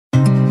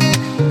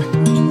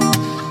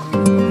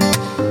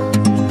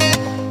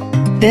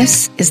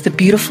This is the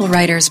Beautiful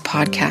Writers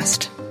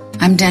Podcast.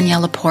 I'm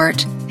Danielle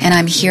Laporte, and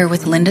I'm here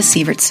with Linda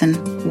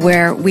Sievertson,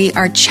 where we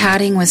are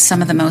chatting with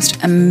some of the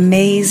most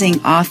amazing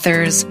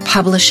authors,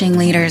 publishing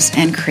leaders,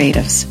 and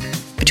creatives.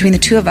 Between the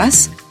two of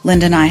us,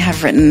 Linda and I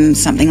have written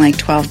something like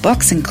 12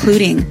 books,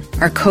 including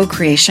our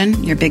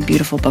co-creation, Your Big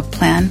Beautiful Book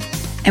Plan.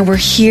 And we're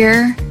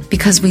here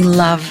because we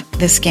love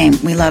this game.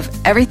 We love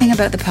everything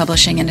about the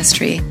publishing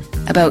industry,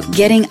 about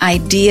getting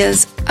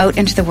ideas out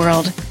into the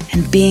world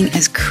and being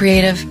as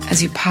creative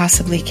as you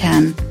possibly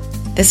can.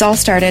 This all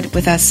started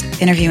with us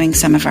interviewing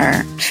some of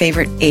our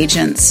favorite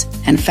agents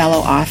and fellow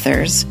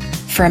authors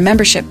for a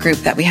membership group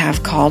that we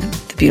have called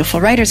the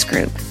Beautiful Writers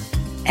Group.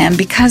 And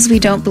because we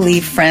don't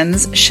believe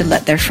friends should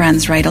let their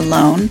friends write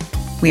alone,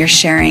 we are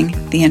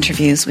sharing the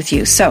interviews with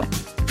you. So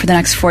for the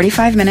next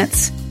 45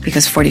 minutes,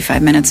 because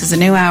 45 minutes is a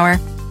new hour,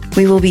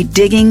 we will be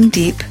digging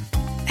deep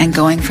and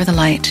going for the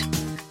light.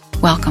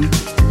 Welcome.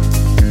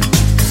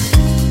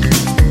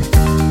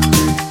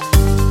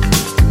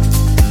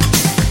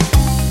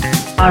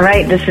 All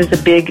right, this is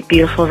the Big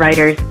Beautiful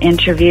Writers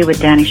interview with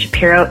Dani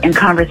Shapiro in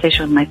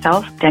conversation with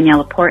myself, Danielle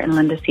Laporte, and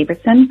Linda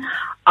Sievertson.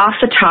 Off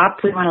the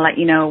top, we want to let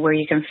you know where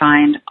you can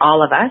find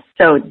all of us.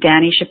 So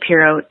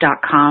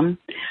DaniShapiro.com.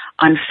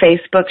 On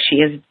Facebook, she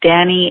is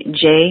Dani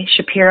J.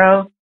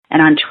 Shapiro.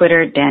 And on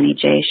Twitter, Dani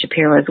J.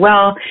 Shapiro as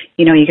well.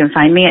 You know, you can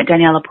find me at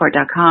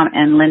DanielleLaporte.com,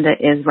 and Linda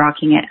is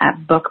rocking it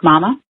at Book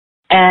Mama.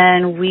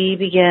 And we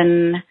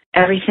begin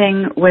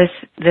everything with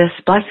this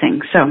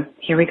blessing. So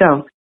here we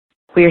go.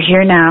 We are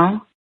here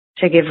now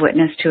to give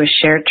witness to a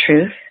shared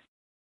truth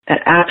that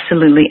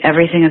absolutely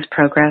everything is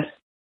progress,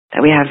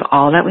 that we have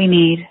all that we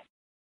need,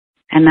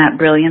 and that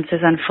brilliance is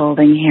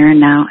unfolding here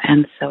and now,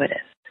 and so it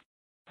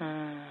is.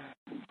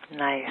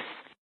 Nice.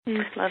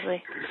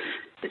 Lovely.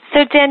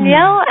 So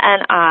Danielle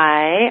and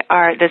I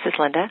are, this is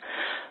Linda,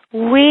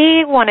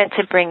 we wanted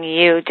to bring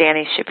you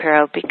Dani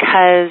Shapiro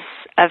because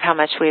of how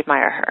much we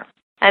admire her.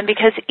 And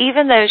because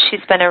even though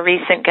she's been a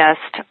recent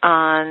guest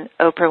on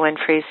Oprah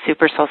Winfrey's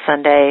Super Soul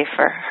Sunday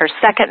for her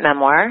second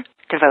memoir,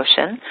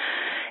 Devotion,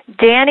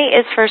 Dani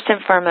is first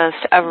and foremost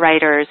a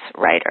writer's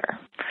writer.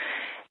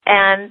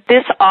 And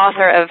this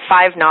author of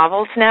 5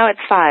 novels now, it's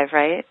 5,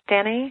 right,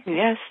 Dani?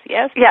 Yes.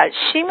 Yeah,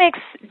 she makes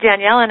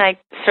Danielle and I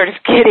sort of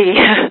giddy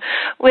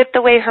with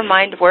the way her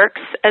mind works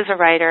as a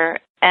writer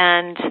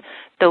and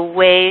the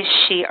way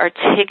she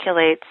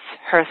articulates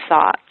her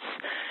thoughts.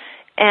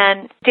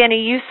 And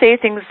Dani, you say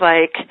things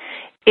like,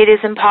 it is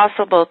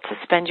impossible to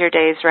spend your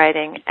days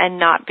writing and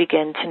not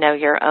begin to know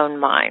your own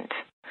mind.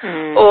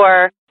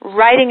 Or,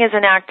 writing is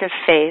an act of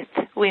faith.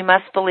 We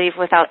must believe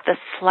without the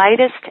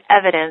slightest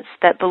evidence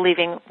that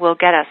believing will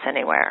get us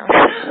anywhere.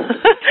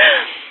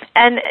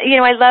 And, you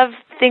know, I love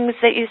things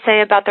that you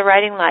say about the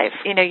writing life.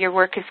 You know, your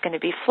work is going to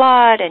be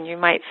flawed, and you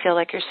might feel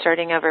like you're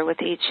starting over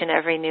with each and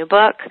every new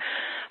book.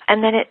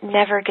 And then it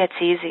never gets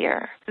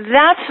easier.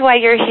 That's why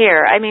you're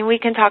here. I mean, we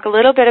can talk a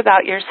little bit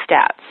about your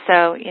stats.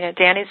 So, you know,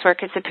 Dani's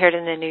work has appeared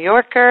in the New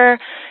Yorker,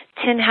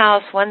 Tin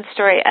House, One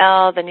Story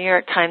Elle, the New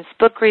York Times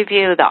Book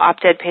Review, the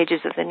op-ed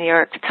pages of the New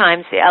York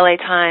Times, the LA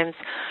Times.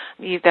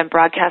 You've been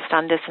broadcast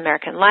on This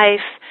American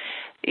Life.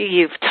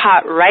 You've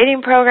taught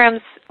writing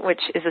programs,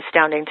 which is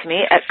astounding to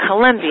me, at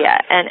Columbia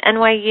and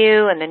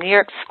NYU and the New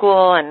York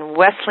School and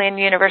Wesleyan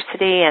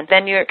University, and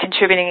then you're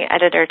contributing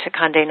editor to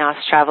Condé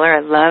Nast Traveler.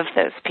 I love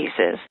those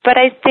pieces. But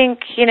I think,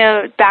 you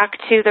know, back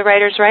to the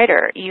writer's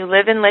writer. You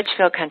live in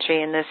Litchfield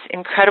country in this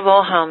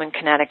incredible home in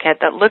Connecticut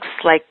that looks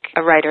like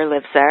a writer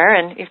lives there,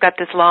 and you've got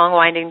this long,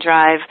 winding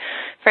drive.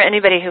 For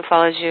anybody who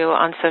follows you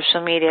on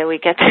social media, we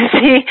get to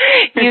see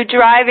you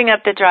driving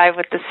up the drive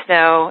with the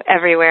snow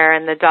everywhere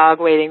and the dog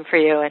waiting for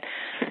you, and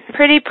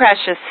pretty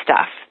precious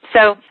stuff.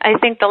 So I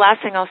think the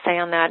last thing I'll say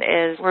on that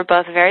is we're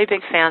both very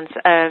big fans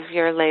of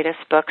your latest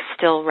book,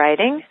 Still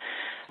Writing,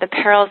 The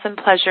Perils and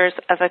Pleasures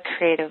of a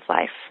Creative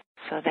Life.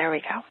 So there we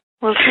go.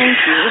 Well, thank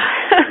you.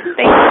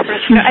 Thank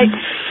you.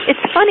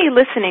 It's funny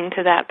listening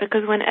to that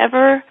because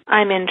whenever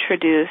I'm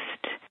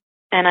introduced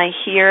and I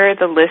hear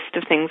the list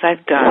of things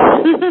I've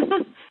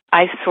done,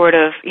 I sort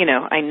of, you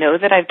know, I know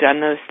that I've done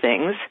those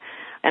things,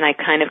 and I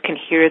kind of can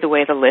hear the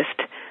way the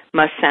list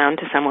must sound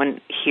to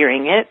someone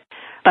hearing it.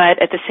 But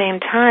at the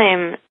same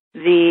time,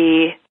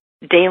 the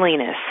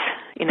dailiness,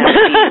 you know,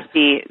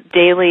 the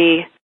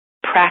daily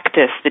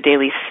practice, the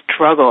daily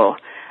struggle,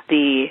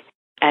 the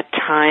at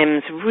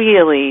times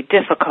really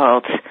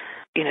difficult,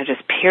 you know,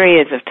 just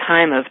periods of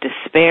time of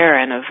despair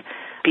and of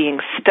being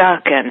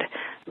stuck, and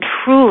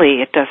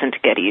truly it doesn't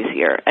get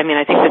easier. I mean,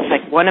 I think that's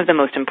like one of the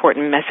most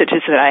important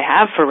messages that I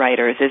have for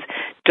writers is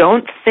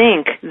don't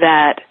think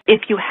that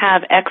if you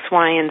have X,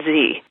 Y, and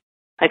Z,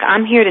 like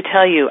I'm here to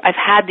tell you I've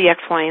had the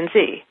X, Y, and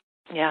Z.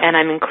 Yeah. And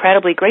I'm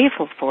incredibly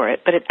grateful for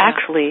it, but it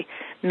actually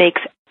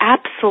makes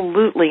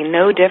absolutely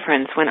no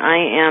difference when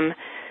I am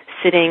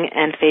sitting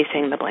and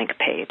facing the blank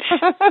page.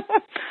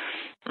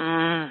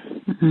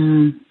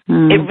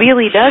 It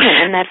really doesn't.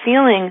 And that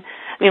feeling,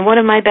 I mean, one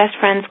of my best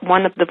friends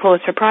won the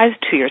Pulitzer Prize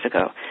 2 years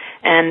ago,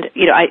 And,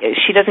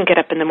 she doesn't get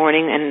up in the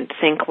morning and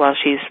think while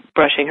she's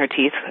brushing her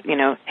teeth,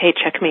 hey,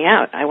 check me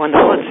out. I won the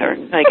Pulitzer.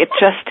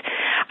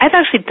 I've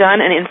actually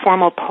done an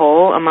informal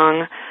poll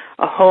among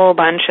a whole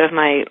bunch of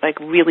my,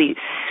 really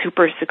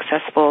super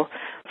successful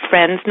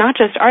friends, not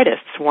just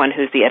artists, one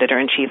who's the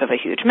editor-in-chief of a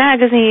huge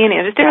magazine,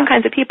 there's different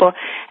kinds of people,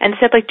 and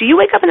said, do you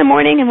wake up in the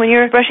morning and when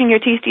you're brushing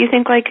your teeth, do you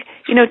think,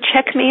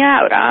 check me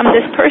out, I'm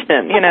this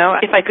person,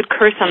 If I could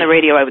curse on the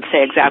radio, I would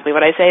say exactly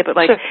what I say, but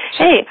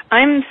hey,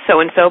 I'm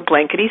so-and-so,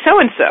 blankety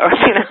so-and-so,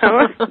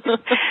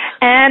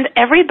 And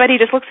everybody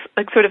just looks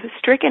sort of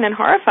stricken and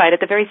horrified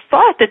at the very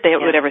thought that they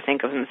would ever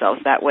think of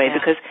themselves that way,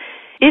 because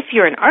if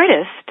you're an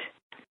artist,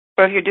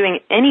 or if you're doing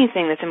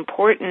anything that's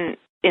important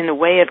in the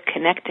way of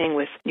connecting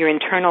with your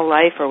internal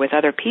life or with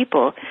other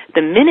people,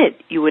 the minute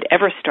you would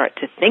ever start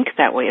to think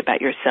that way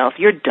about yourself,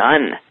 you're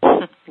done.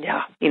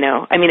 Yeah.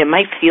 It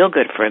might feel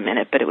good for a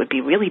minute, but it would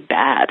be really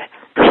bad.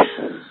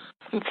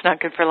 It's not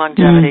good for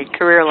longevity,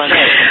 career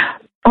longevity.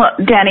 Well,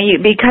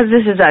 Dani, because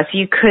this is us,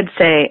 you could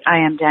say, I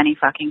am Dani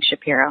fucking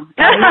Shapiro.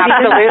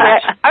 Absolutely.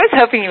 I was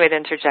hoping you would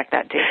interject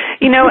that, too.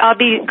 I'll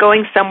be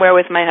going somewhere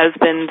with my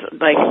husband,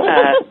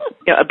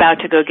 about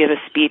to go give a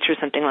speech or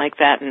something like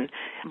that, and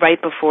right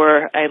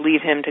before I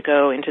leave him to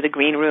go into the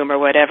green room or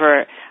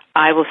whatever,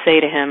 I will say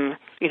to him,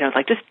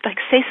 just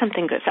say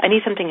something good. I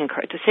need something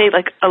encouraging. To say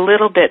a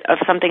little bit of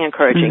something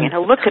encouraging, and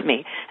he'll look at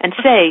me and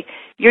say,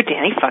 "You're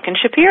Dani fucking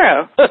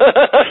Shapiro."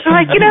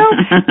 I'm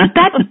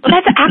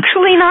that's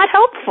actually not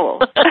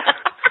helpful.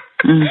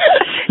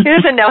 He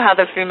doesn't know how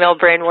the female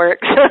brain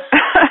works.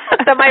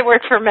 That might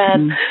work for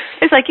men.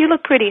 It's you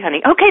look pretty,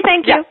 honey. Okay,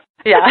 thank you.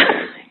 Yeah.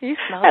 You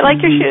smell I like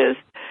your shoes.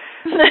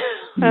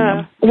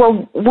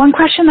 Well, one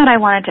question that I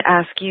wanted to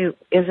ask you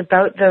is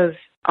about those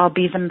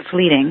albeit them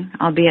fleeting.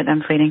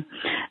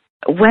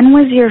 When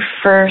was your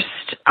first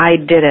I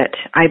did it,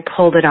 I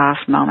pulled it off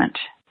moment?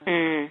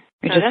 You're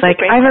just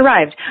I've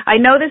arrived. I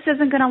know this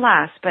isn't going to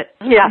last, but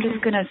I'm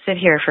just going to sit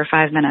here for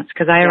 5 minutes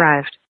because I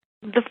arrived.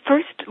 The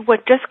first,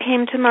 what just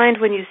came to mind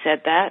when you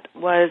said that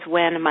was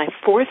when my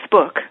fourth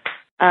book,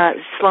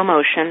 Slow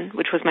Motion,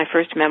 which was my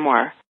first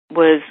memoir,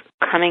 was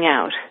coming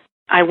out.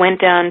 I went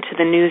down to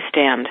the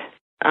newsstand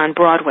on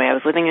Broadway. I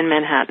was living in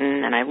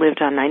Manhattan, and I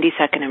lived on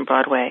 92nd and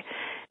Broadway.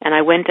 And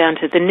I went down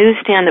to the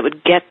newsstand that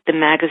would get the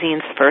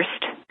magazines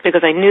first,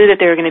 because I knew that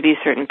there were going to be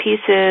certain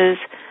pieces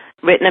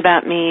written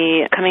about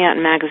me, coming out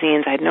in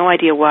magazines. I had no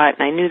idea what,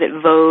 and I knew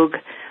that Vogue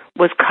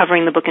was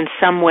covering the book in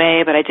some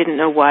way, but I didn't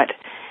know what.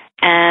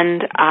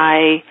 And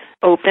I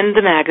opened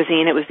the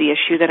magazine. It was the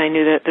issue that I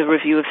knew that the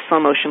review of Slow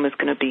Motion was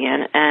going to be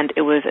in, and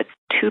it was a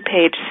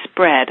 2-page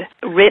spread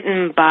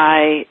written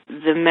by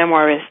the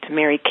memoirist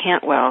Mary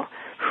Cantwell,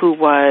 who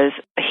was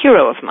a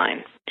hero of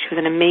mine. She was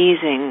an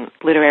amazing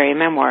literary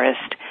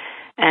memoirist,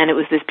 and it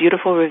was this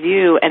beautiful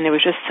review, and there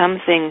was just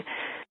something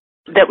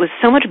that was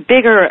so much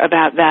bigger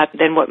about that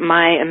than what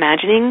my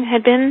imagining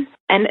had been,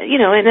 and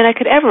than I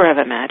could ever have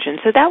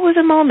imagined. So that was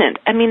a moment.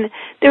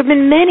 There have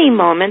been many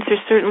moments.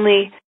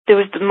 There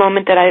was the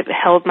moment that I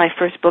held my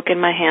first book in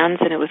my hands,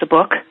 and it was a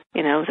book,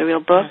 it was a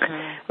real book,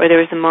 or there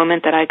was the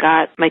moment that I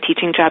got my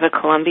teaching job at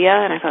Columbia,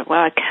 and I thought,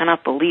 wow, I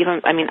cannot believe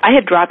it. I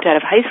had dropped out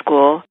of high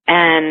school,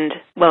 and,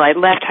 I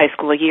left high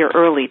school a year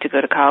early to go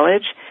to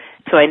college,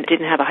 so I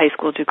didn't have a high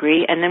school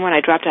degree, and then when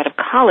I dropped out of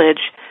college,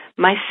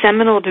 my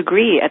seminal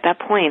degree at that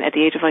point, at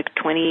the age of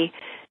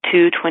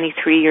 22,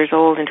 23 years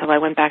old until I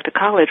went back to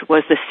college,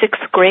 was the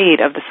 6th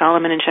grade of the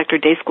Solomon and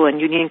Schechter Day School in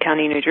Union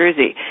County, New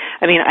Jersey.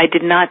 I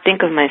did not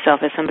think of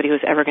myself as somebody who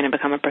was ever going to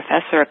become a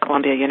professor at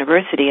Columbia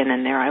University, and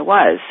then there I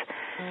was.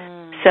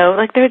 So,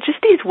 there are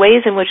just these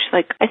ways in which,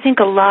 I think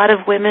a lot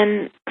of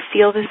women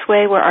feel this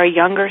way, where our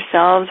younger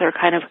selves are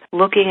kind of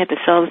looking at the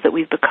selves that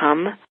we've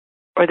become,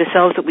 or the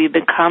selves that we've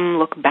become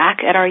look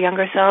back at our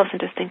younger selves and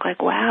just think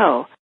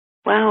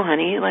wow,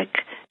 honey,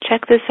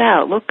 check this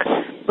out. Look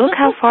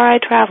how far I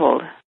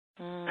traveled.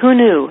 Who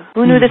knew?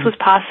 Who knew this was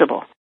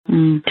possible?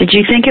 Did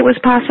you think it was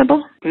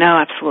possible? No,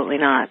 absolutely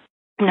not.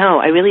 No,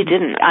 I really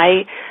didn't.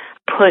 I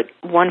put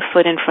one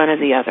foot in front of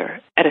the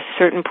other at a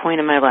certain point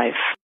in my life,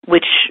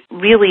 which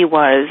really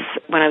was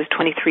when I was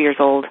 23 years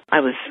old.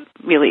 I was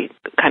really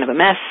kind of a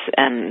mess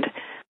and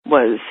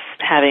was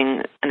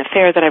having an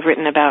affair that I've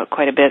written about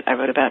quite a bit. I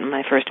wrote about in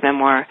my first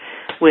memoir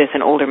with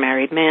an older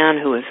married man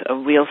who was a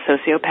real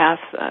sociopath.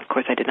 Of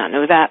course, I did not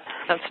know that.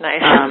 That's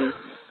nice.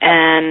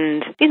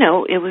 And,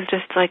 it was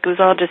just it was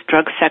all just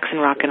drugs, sex,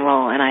 and rock and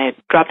roll. And I had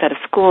dropped out of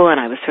school, and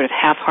I was sort of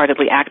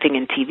half-heartedly acting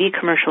in TV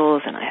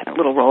commercials, and I had a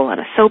little role on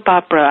a soap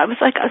opera. I was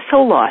so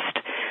lost,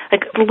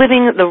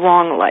 living the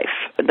wrong life,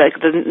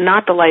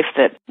 not the life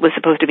that was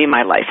supposed to be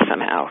my life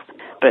somehow,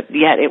 but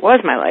yet it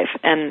was my life.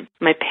 And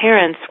my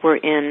parents were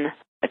in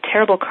a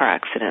terrible car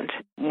accident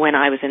when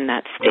I was in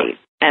that state,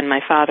 and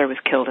my father was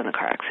killed in the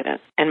car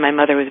accident, and my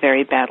mother was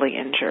very badly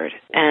injured.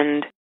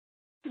 And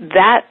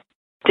that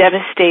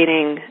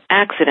devastating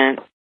accident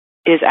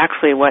is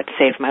actually what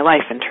saved my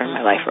life and turned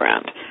my life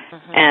around.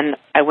 And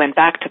I went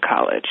back to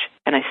college,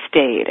 and I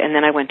stayed, and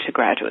then I went to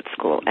graduate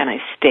school, and I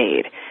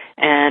stayed.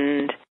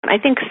 And I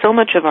think so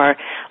much of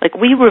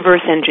we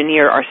reverse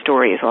engineer our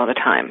stories all the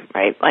time,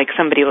 right? Like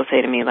somebody will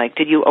say to me, like,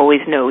 did you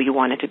always know you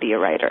wanted to be a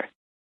writer?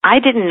 I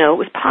didn't know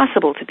it was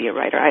possible to be a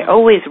writer. I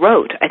always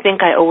wrote. I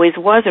think I always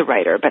was a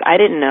writer, but I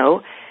didn't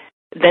know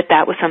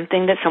that was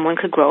something that someone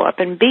could grow up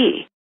and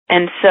be.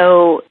 And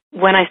so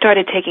when I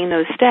started taking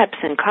those steps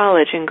in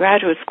college and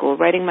graduate school,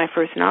 writing my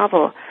first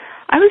novel,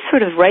 I was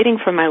sort of writing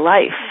for my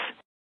life.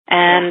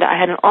 And I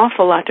had an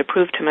awful lot to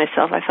prove to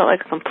myself. I felt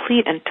like a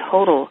complete and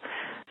total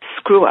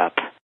screw-up.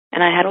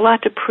 And I had a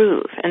lot to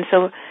prove. And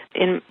so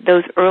in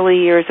those early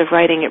years of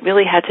writing, it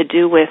really had to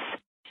do with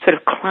sort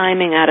of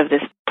climbing out of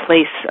this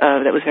place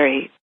that was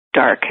very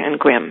dark and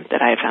grim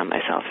that I had found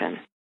myself in,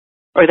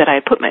 or that I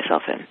had put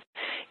myself in.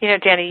 You know,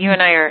 Danny, you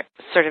and I are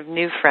sort of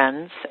new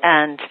friends,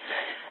 and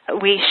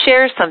we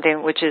share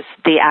something, which is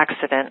the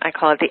accident. I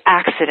call it the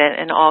accident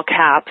in all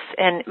caps.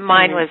 And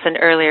mine was an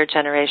earlier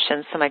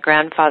generation. So my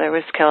grandfather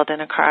was killed in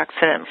a car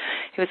accident.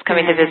 He was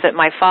coming to visit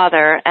my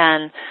father,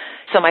 and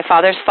so my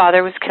father's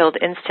father was killed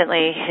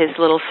instantly, his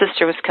little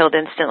sister was killed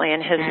instantly,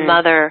 and his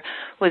mother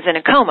was in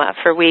a coma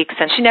for weeks,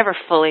 and she never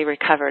fully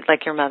recovered,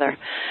 like your mother.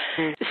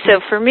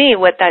 So for me,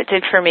 what that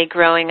did for me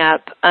growing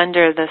up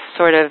under the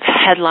sort of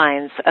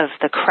headlines of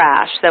the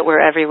crash that were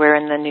everywhere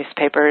in the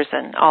newspapers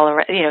and all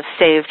around,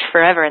 saved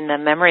forever in the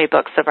memory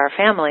books of our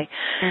family,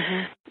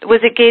 was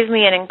it gave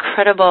me an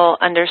incredible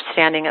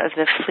understanding of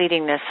the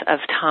fleetingness of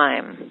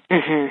time.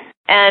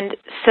 And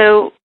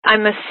so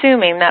I'm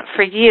assuming that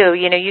for you,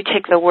 you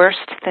take the worst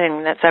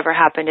thing that's ever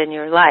happened in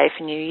your life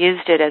and you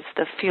used it as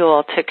the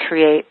fuel to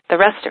create the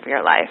rest of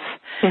your life.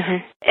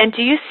 And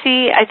do you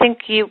see, I think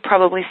you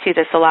probably see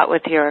this a lot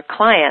with your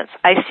clients.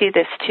 I see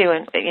this too,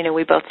 and,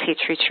 we both teach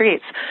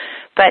retreats.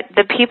 But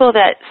the people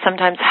that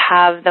sometimes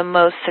have the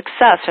most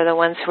success are the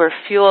ones who are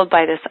fueled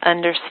by this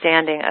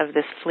understanding of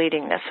this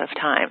fleetingness of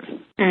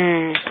time.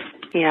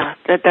 Yeah,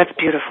 that's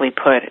beautifully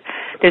put.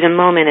 There's a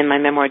moment in my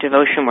memoir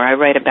Devotion where I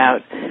write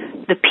about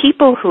the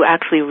people who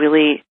actually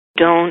really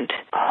don't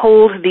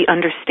hold the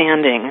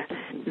understanding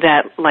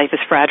that life is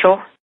fragile.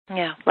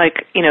 Yeah.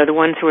 Like, the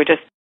ones who are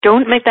just,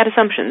 don't make that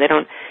assumption.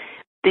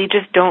 They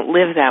just don't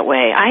live that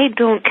way. I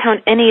don't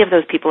count any of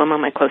those people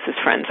among my closest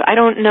friends. I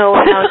don't know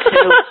how to...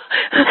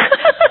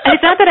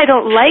 It's not that I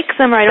don't like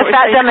them or I don't... The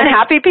fat, dumb, and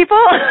happy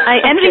people? I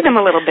envy them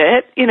a little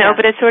bit,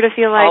 but I sort of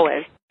feel like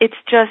always. It's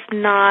just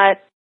not...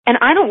 And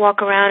I don't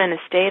walk around in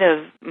a state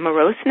of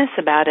moroseness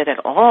about it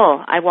at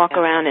all. I walk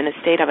around in a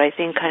state of, I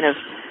think, kind of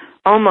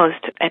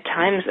almost, at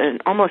times, an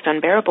almost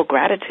unbearable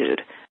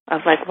gratitude of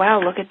like, wow,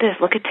 look at this,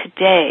 look at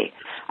today.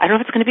 I don't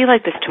know if it's going to be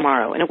like this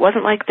tomorrow, and it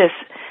wasn't like this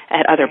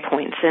at other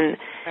points. And,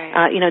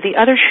 the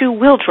other shoe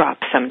will drop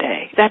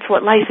someday. That's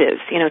what life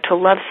is. To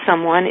love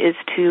someone is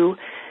to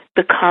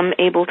become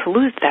able to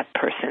lose that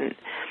person.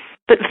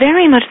 But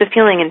very much the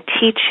feeling in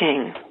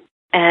teaching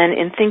and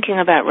in thinking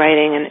about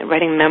writing, and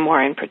writing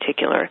memoir in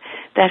particular,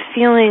 that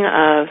feeling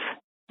of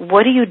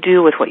what do you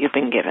do with what you've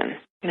been given?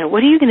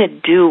 What are you going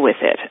to do with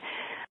it?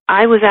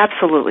 I was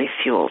absolutely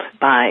fueled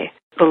by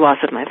the loss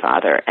of my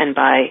father, and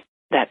by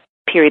that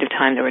period of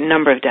time there were a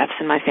number of deaths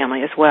in my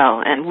family as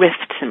well, and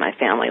rifts in my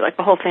family. Like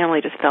the whole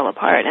family just fell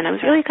apart, and I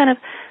was really kind of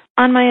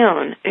on my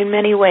own in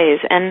many ways.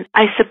 And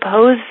I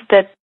suppose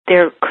that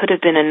there could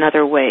have been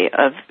another way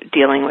of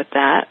dealing with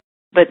that,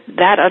 but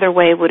that other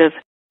way would have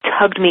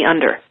tugged me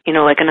under,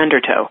 like an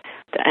undertow,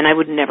 and I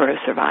would never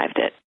have survived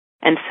it.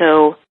 And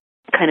so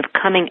kind of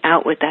coming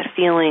out with that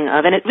feeling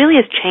of, and it really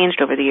has changed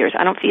over the years.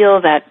 I don't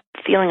feel that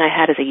feeling I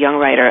had as a young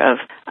writer of,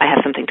 I have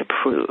something to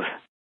prove.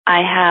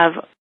 I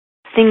have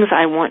things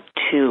I want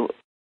to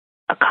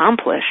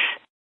accomplish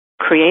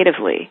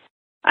creatively.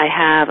 I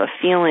have a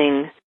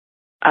feeling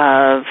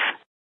of,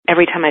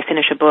 every time I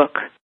finish a book,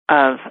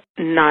 of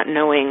not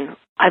knowing,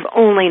 I've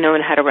only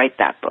known how to write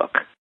that book.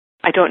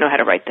 I don't know how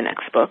to write the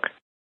next book.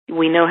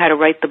 We know how to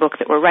write the book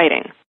that we're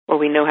writing, or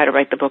we know how to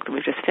write the book that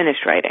we've just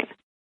finished writing.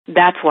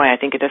 That's why I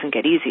think it doesn't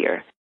get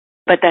easier.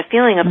 But that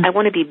feeling of, I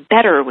want to be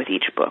better with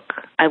each book.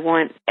 I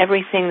want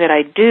everything that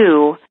I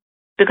do,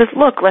 because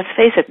look, let's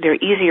face it, there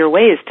are easier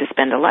ways to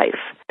spend a life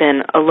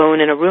than alone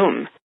in a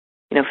room,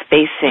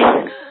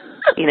 facing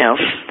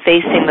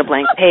the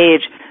blank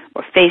page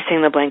or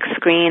facing the blank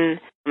screen.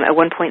 At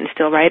one point in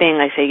Still Writing,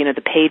 I say,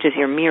 the page is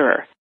your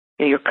mirror.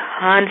 You're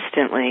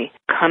constantly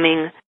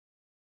coming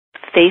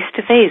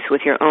face-to-face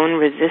with your own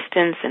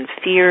resistance and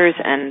fears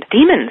and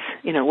demons,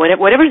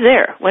 whatever's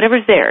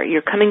there,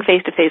 you're coming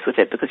face-to-face with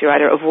it because you're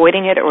either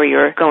avoiding it or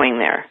you're going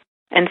there.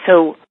 And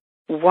so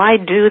why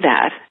do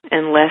that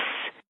unless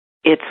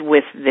it's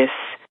with this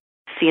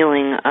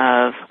feeling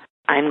of,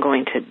 I'm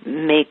going to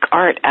make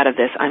art out of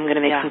this, I'm going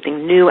to make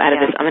something new out of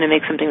this, I'm going to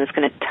make something that's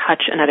going to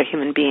touch another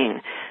human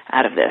being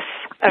out of this.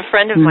 A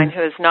friend of mine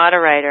who is not a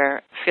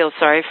writer feels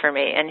sorry for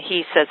me, and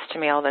he says to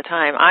me all the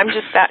time, I'm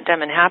just fat,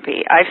 dumb, and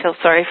happy. I feel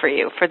sorry for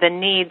you, for the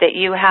need that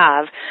you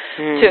have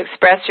to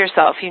express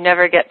yourself. You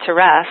never get to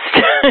rest.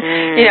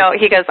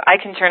 He goes,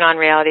 I can turn on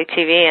reality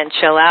TV and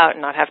chill out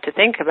and not have to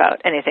think about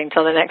anything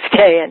till the next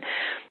day. And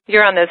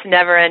you're on this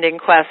never-ending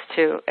quest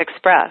to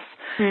express.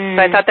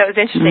 So I thought that was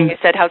interesting. You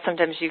said how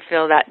sometimes you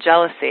feel that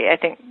jealousy. I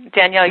think,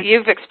 Danielle,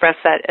 you've expressed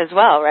that as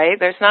well, right?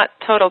 There's not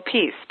total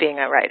peace being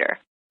a writer.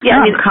 Yeah,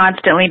 I'm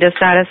constantly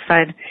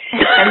dissatisfied.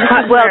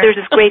 Well, there's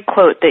this great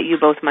quote that you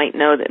both might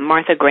know that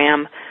Martha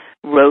Graham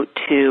wrote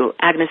to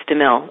Agnes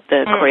DeMille,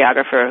 the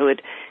choreographer who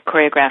had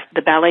choreographed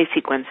the ballet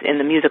sequence in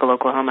the musical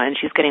Oklahoma, and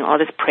she's getting all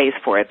this praise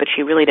for it, but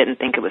she really didn't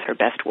think it was her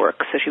best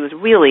work, so she was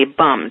really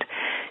bummed.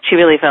 She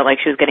really felt like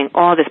she was getting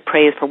all this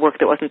praise for work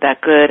that wasn't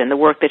that good, and the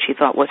work that she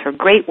thought was her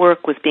great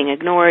work was being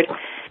ignored.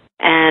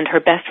 And her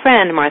best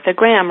friend, Martha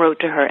Graham, wrote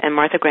to her, and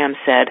Martha Graham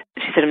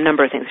she said a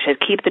number of things. She said,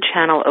 keep the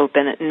channel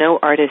open. No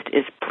artist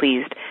is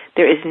pleased.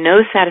 There is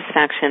no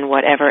satisfaction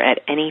whatever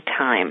at any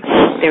time.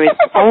 There is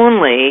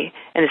only,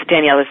 and this,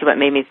 Danielle, this is what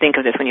made me think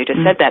of this when you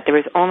just said that, there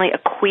is only a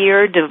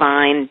queer,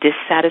 divine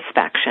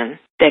dissatisfaction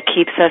that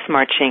keeps us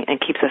marching and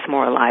keeps us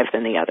more alive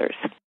than the others.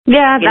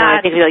 Yeah,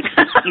 I think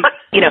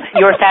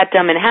your fat,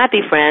 dumb, and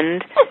happy friend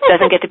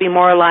doesn't get to be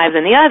more alive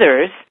than the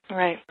others.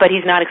 Right. But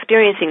he's not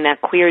experiencing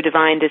that queer,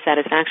 divine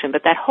dissatisfaction.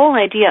 But that whole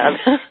idea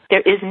of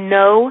there is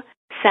no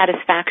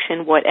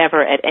satisfaction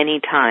whatever at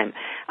any time.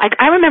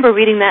 I remember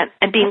reading that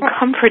and being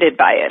comforted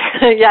by it.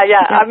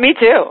 Yeah. Me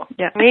too.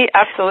 Yeah. Me,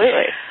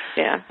 absolutely.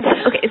 Yeah.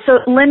 Okay, so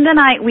Linda and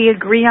I, we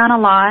agree on a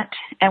lot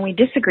and we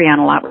disagree on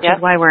a lot, which is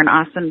why we're an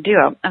awesome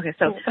duo. Okay,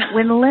 so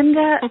when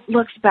Linda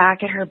looks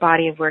back at her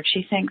body of work,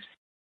 she thinks,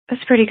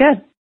 that's pretty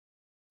good.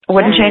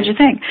 Wouldn't change a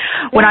thing.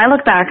 When I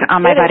look back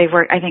on my body of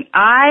work, I think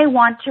I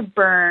want to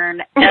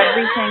burn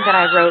everything that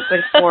I wrote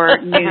before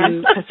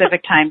noon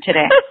Pacific time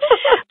today.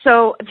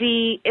 So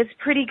it's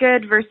pretty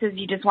good versus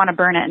you just want to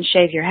burn it and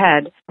shave your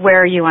head.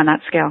 Where are you on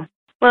that scale?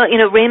 Well,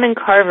 Raymond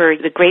Carver,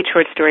 the great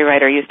short story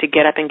writer, used to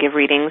get up and give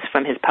readings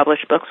from his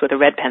published books with a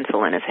red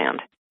pencil in his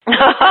hand.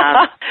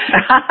 I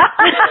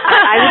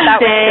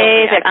would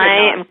say that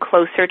I am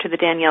closer to the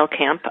Danielle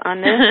camp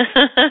on this.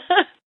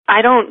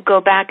 I don't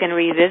go back and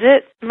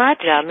revisit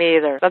much. Yeah, me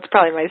either. That's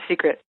probably my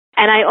secret.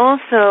 And I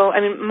also,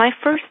 my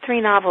first 3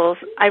 novels,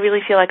 I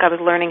really feel like I was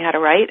learning how to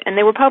write, and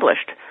they were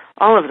published,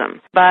 all of them.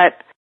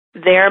 But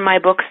they're my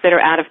books that are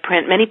out of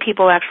print. Many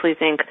people actually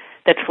think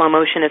that Slow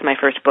Motion is my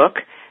first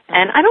book,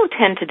 and I don't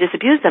tend to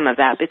disabuse them of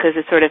that because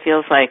it sort of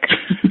feels like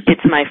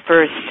it's my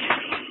first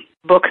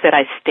book that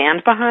I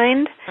stand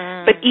behind.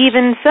 But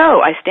even so,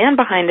 I stand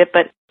behind it,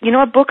 but you know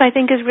what book I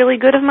think is really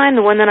good of mine?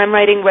 The one that I'm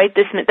writing right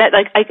this minute.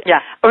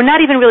 Or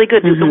not even really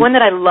good. The one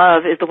that I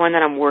love is the one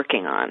that I'm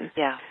working on.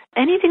 Yeah.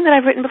 Anything that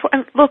I've written before.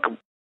 Look,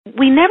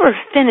 we never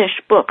finish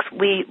books.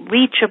 We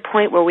reach a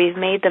point where we've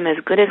made them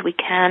as good as we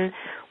can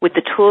with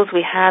the tools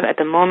we have at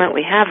the moment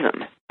we have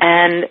them.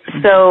 And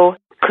so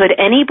could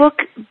any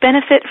book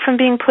benefit from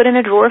being put in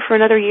a drawer for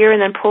another year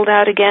and then pulled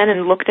out again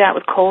and looked at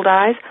with cold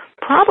eyes?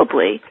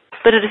 Probably.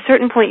 But at a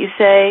certain point you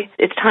say,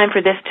 it's time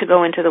for this to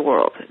go into the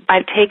world.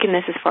 I've taken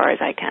this as far as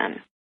I can.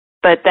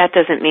 But that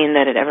doesn't mean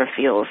that it ever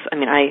feels,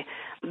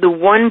 the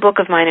one book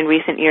of mine in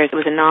recent years, it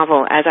was a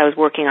novel. As I was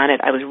working on it,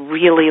 I was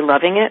really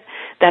loving it.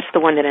 That's the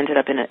one that ended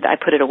up in it. I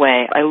put it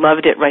away. I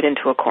loved it right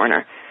into a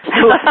corner.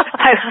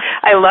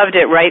 I loved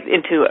it right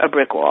into a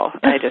brick wall.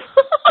 I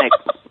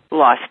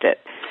lost it.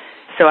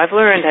 So I've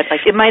learned that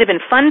it might have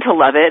been fun to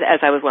love it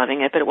as I was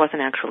loving it, but it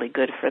wasn't actually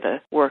good for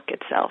the work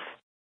itself.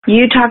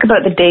 You talk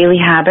about the daily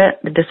habit,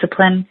 the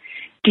discipline.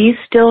 Do you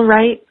still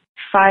write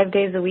 5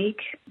 days a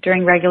week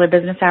during regular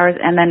business hours?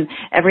 And then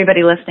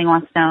everybody listening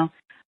wants to know,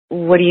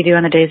 what do you do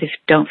on the days if you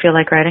don't feel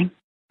like writing?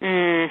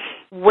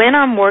 When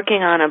I'm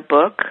working on a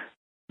book,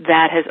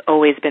 that has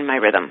always been my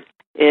rhythm,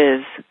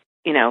 is,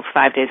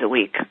 5 days a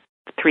week,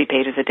 3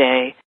 pages a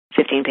day,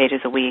 15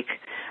 pages a week.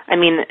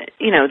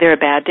 There are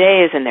bad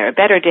days and there are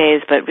better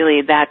days, but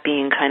really that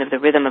being kind of the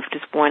rhythm of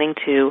just wanting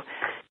to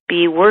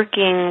be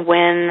working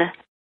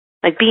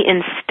be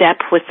in step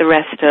with the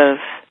rest of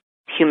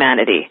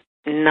humanity,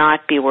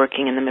 not be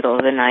working in the middle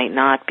of the night,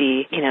 not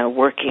be,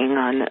 working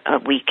on a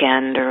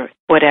weekend or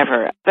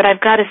whatever. But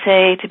I've got to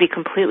say, to be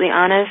completely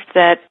honest,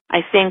 that I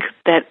think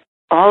that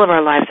all of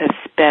our lives have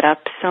sped up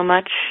so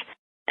much,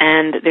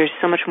 and there's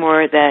so much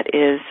more that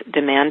is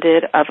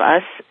demanded of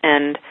us,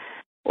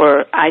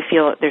 or I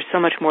feel there's so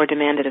much more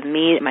demanded of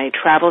me, my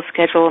travel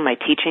schedule, my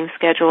teaching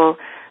schedule,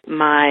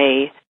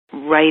 my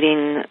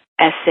writing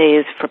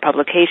essays for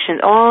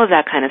publication, all of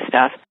that kind of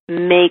stuff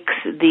makes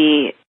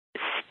the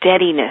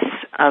steadiness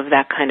of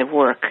that kind of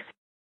work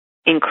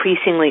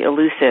increasingly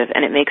elusive,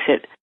 and it makes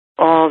it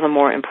all the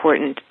more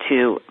important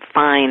to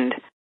find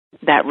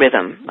that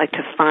rhythm,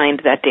 to find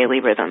that daily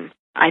rhythm.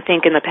 I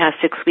think in the past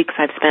 6 weeks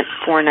I've spent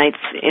 4 nights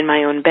in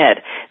my own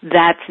bed.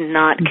 That's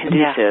not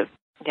conducive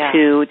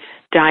to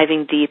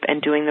diving deep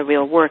and doing the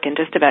real work, and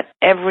just about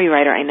every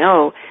writer I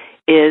know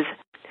is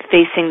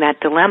facing that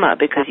dilemma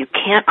because you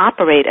can't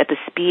operate at the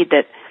speed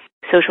that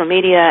social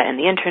media and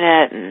the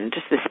internet and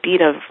just the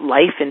speed of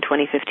life in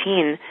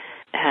 2015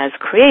 has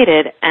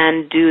created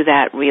and do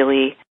that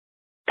really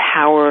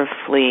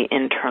powerfully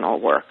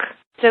internal work.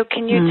 So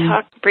can you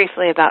talk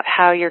briefly about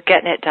how you're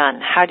getting it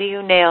done? How do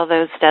you nail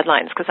those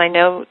deadlines? Because I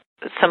know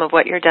some of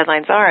what your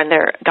deadlines are, and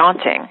they're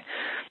daunting.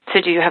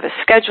 So do you have a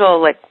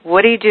schedule? Like,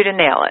 what do you do to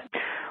nail it?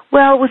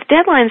 Well, with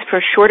deadlines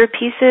for shorter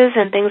pieces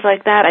and things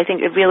like that, I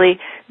think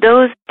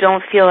those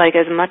don't feel like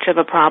as much of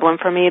a problem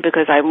for me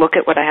because I look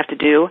at what I have to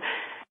do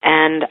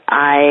and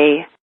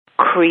I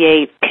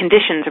create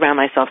conditions around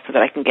myself so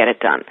that I can get it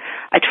done.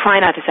 I try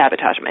not to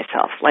sabotage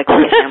myself. Like,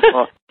 for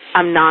example,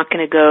 I'm not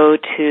going to go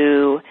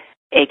to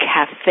a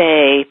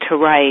cafe to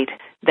write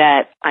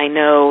that I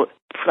know,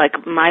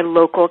 like my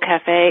local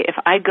cafe, if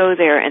I go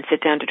there and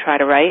sit down to try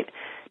to write,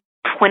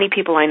 20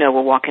 people I know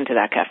will walk into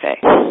that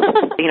cafe.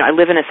 I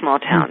live in a small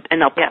town,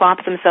 and they'll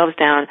plop themselves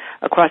down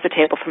across the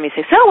table from me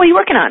and say, so, what are you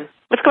working on?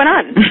 What's going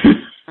on?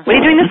 What are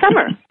you doing this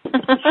summer?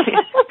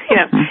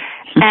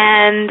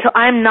 And so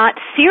I'm not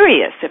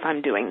serious if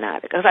I'm doing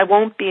that because I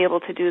won't be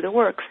able to do the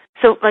work.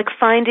 So, like,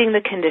 finding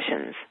the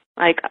conditions.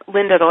 Like,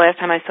 Linda, the last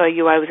time I saw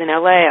you, I was in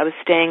L.A. I was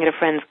staying at a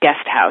friend's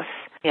guest house.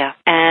 Yeah.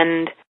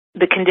 And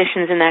the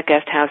conditions in that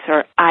guest house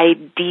are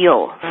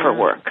ideal for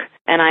work.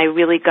 And I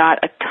really got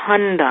a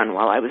ton done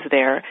while I was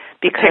there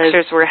because the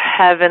pictures were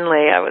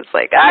heavenly. I was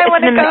like, I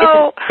want to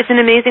go. It's an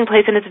amazing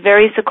place, and it's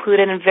very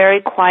secluded and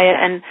very quiet,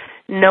 and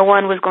no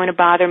one was going to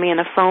bother me, and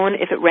the phone,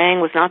 if it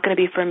rang, was not going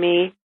to be for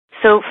me.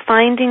 So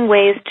finding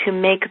ways to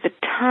make the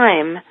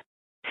time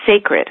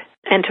sacred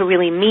and to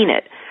really mean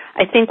it.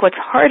 I think what's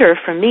harder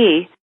for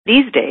me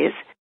these days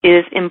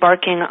is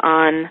embarking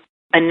on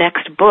a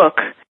next book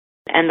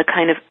and the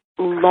kind of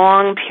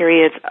long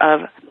periods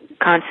of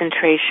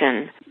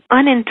concentration,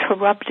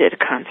 uninterrupted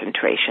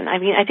concentration. I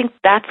mean, I think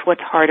that's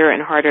what's harder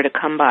and harder to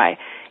come by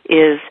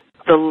is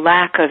the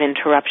lack of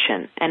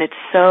interruption, and it's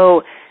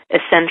so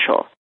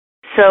essential.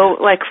 So,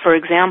 like, for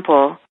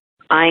example,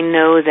 I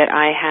know that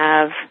I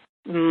have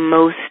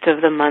most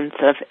of the month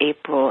of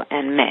April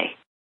and May.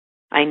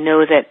 I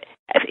know that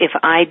if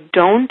I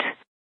don't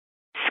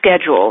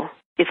schedule,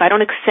 if I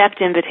don't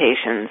accept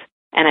invitations,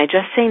 and I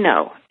just say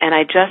no, and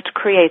I just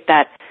create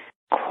that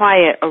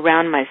quiet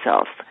around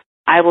myself,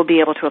 I will be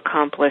able to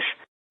accomplish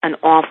an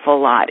awful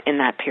lot in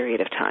that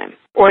period of time.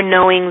 Or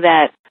knowing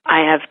that I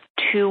have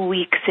 2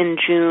 weeks in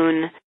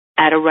June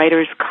at a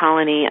writer's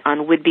colony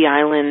on Whidbey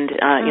Island,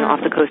 off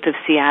the coast of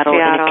Seattle.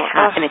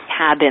 In a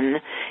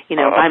cabin,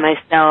 by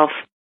myself.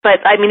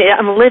 But, I mean,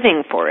 I'm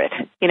living for it.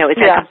 It's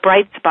like a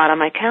bright spot on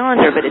my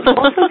calendar, but it's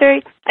also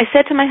I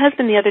said to my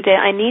husband the other day,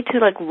 I need to,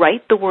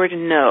 write the word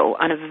no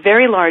on a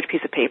very large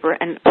piece of paper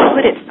and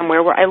put it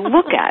somewhere where I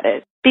look at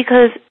it,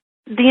 because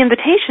the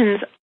invitations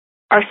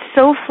are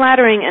so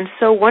flattering and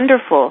so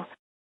wonderful.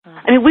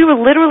 I mean, we were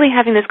literally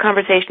having this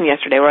conversation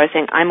yesterday where I was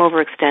saying, I'm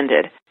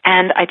overextended,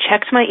 and I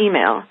checked my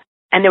email,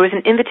 and there was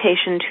an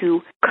invitation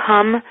to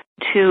come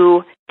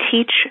to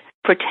teach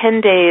for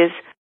 10 days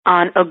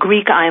on a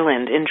Greek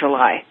island in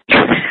July.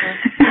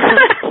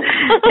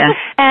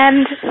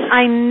 And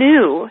I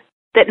knew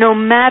that no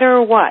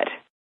matter what,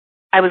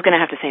 I was going to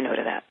have to say no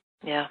to that.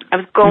 Yeah. I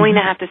was going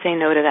to have to say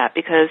no to that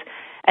because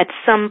at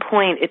some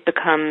point it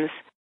becomes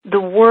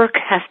the work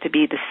has to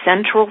be the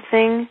central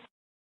thing,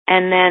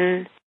 and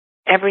then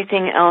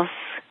everything else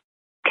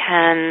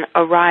can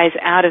arise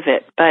out of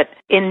it. But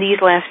in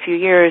these last few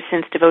years,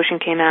 since Devotion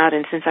came out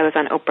and since I was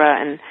on Oprah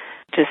and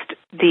just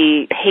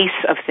the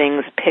pace of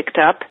things picked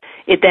up,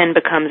 it then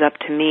becomes up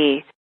to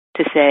me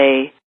to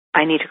say,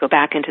 I need to go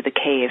back into the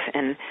cave.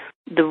 And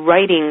the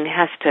writing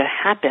has to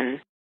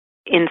happen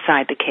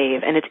inside the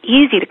cave. And it's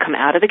easy to come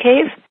out of the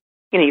cave.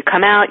 You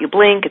come out, you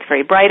blink, it's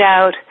very bright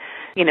out.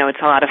 It's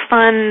a lot of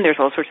fun. There's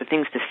all sorts of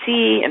things to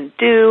see and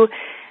do.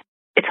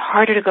 It's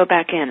harder to go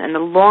back in. And the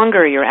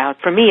longer you're out,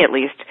 for me at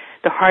least,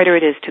 the harder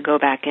it is to go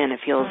back in. It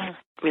feels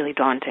really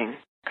daunting.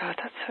 God,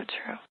 that's so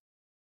true.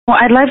 Well,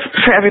 I'd love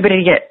for everybody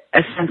to get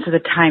a sense of the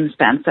time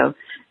span. So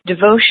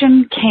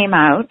Devotion came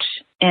out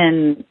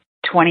in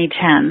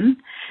 2010,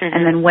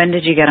 and then when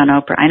did you get on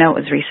Oprah? I know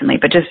it was recently,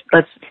 but just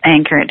let's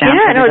anchor it down.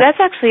 Yeah, no, that's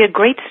actually a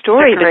great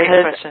story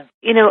because, question.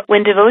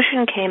 When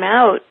Devotion came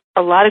out,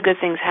 a lot of good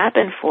things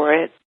happened for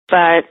it,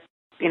 but,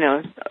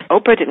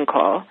 Oprah didn't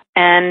call.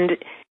 And,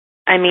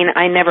 I mean,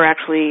 I never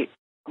actually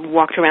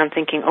walked around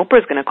thinking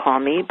Oprah's going to call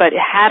me, but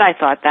had I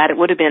thought that, it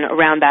would have been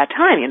around that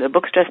time. The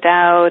book's just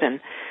out,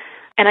 and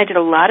I did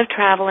a lot of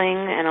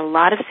traveling and a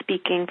lot of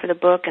speaking for the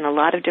book and a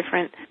lot of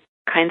different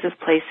kinds of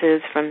places,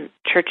 from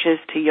churches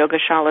to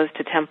yogashalas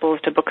to temples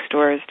to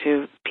bookstores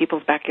to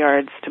people's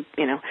backyards to,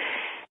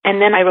 And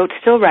then I wrote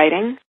Still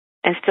Writing,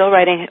 and Still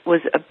Writing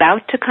was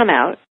about to come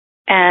out.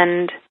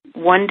 And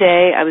one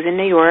day I was in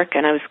New York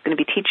and I was going to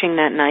be teaching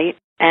that night,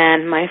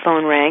 and my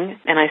phone rang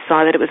and I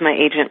saw that it was my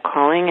agent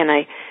calling, and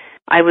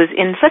I was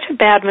in such a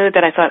bad mood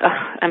that I thought,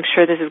 I'm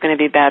sure this is going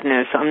to be bad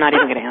news, so I'm not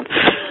even going to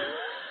answer.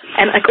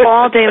 And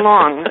all day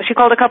long, she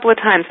called a couple of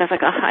times, and I was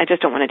like, I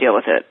just don't want to deal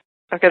with it.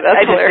 Okay,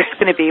 that's hilarious. It's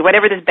going to be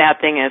whatever this bad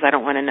thing is, I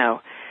don't want to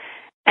know.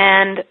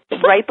 And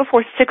right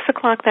before 6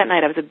 o'clock that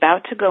night, I was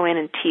about to go in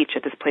and teach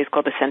at this place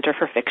called the Center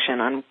for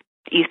Fiction on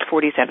East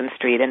 47th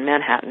Street in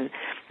Manhattan.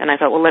 And I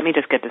thought, well, let me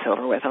just get this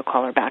over with. I'll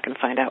call her back and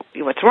find out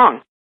what's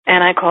wrong.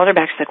 And I called her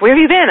back. She's like, where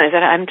have you been? I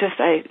said, I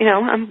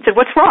said,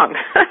 what's wrong?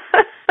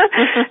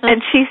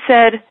 And she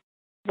said,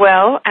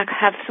 Well, I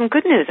have some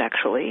good news,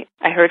 actually.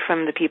 I heard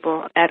from the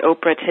people at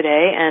Oprah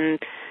today, and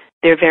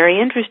they're very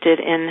interested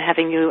in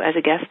having you as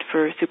a guest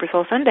for Super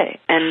Soul Sunday.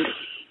 And,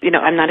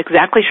 I'm not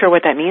exactly sure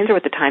what that means or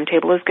what the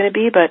timetable is going to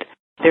be, but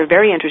they're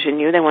very interested in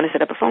you. They want to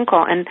set up a phone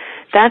call. And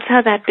that's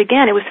how that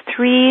began. It was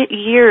 3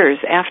 years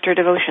after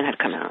Devotion had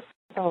come out.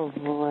 Oh,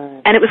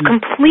 Lord. And it was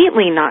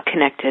completely not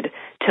connected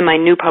to my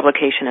new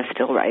publication of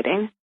Still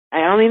Writing.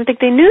 I don't even think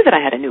they knew that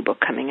I had a new book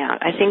coming out.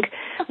 I think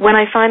when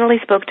I finally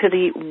spoke to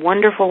the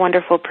wonderful,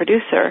 wonderful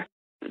producer,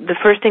 the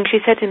first thing she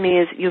said to me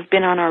is, "You've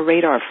been on our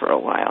radar for a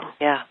while."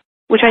 Yeah.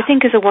 Which I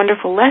think is a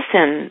wonderful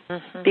lesson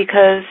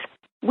because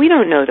we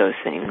don't know those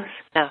things.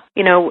 No.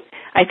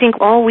 I think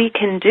all we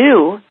can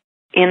do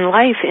in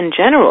life in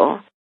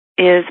general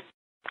is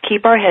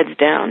keep our heads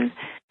down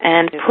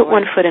and put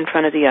one foot in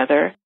front of the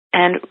other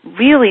and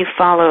really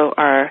follow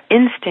our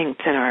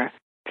instincts and our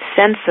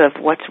sense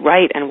of what's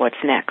right and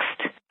what's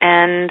next,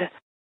 and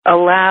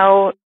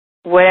allow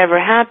whatever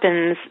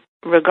happens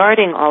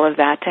regarding all of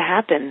that to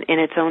happen in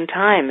its own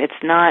time. It's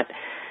not,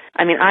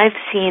 I've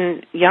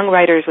seen young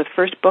writers with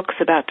first books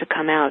about to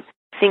come out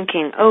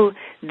thinking, oh,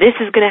 this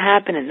is going to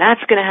happen and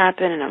that's going to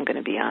happen and I'm going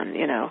to be on,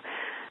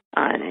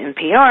 on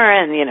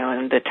NPR and,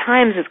 and the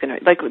Times is going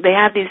to, they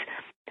have these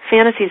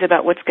fantasies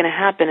about what's going to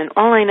happen, and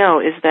all I know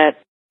is that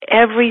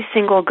every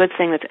single good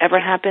thing that's ever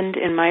happened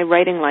in my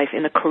writing life,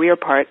 in the career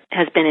part,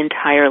 has been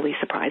entirely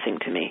surprising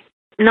to me.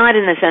 Not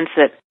in the sense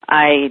that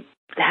I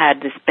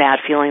had this bad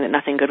feeling that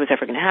nothing good was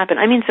ever going to happen.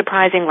 I mean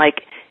surprising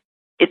like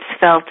it's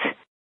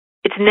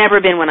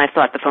never been when I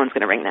thought the phone's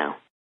going to ring now.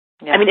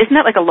 Yeah. Isn't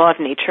that like a law of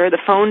nature? The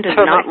phone does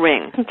not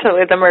ring.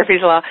 Totally, the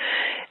Murphy's Law.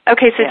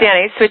 Okay, so yeah.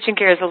 Dani, switching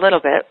gears a little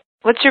bit,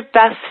 what's your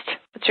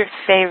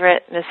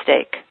favorite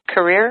mistake,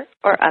 career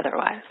or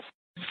otherwise?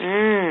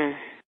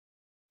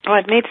 Oh,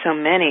 I've made so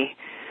many.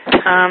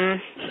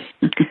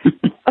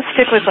 Let's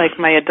stick with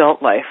my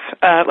adult life.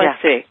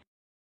 Let's see.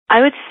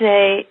 I would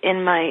say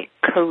in my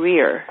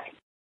career,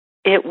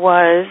 it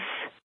was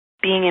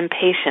being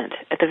impatient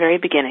at the very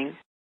beginning.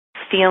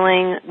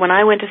 Feeling, when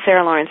I went to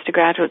Sarah Lawrence to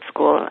graduate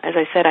school, as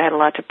I said, I had a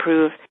lot to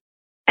prove,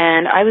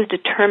 and I was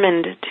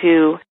determined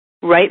to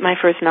write my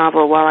first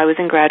novel while I was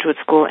in graduate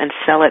school and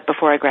sell it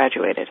before I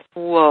graduated.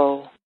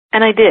 Whoa.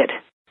 And I did.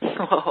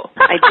 Whoa.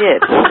 I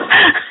did.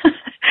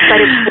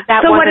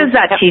 So what is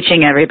that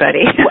teaching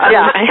everybody?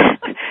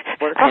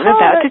 I'm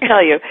about to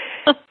tell you.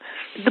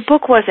 The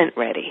book wasn't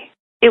ready.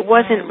 It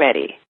wasn't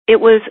ready. It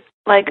was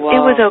it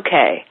was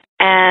okay.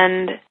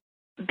 And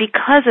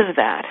because of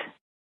that,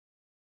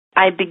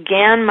 I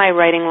began my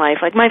writing life,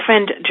 like my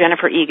friend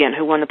Jennifer Egan,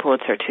 who won the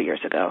Pulitzer 2 years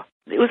ago.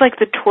 It was like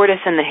the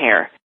tortoise and the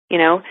hare.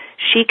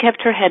 She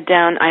kept her head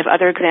down. I have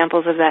other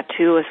examples of that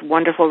too. A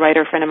wonderful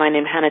writer friend of mine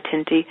named Hannah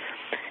Tinty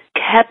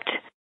kept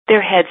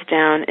their heads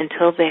down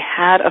until they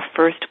had a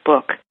first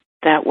book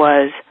that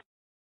was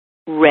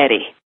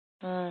ready.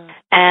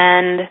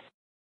 And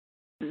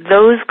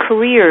those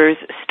careers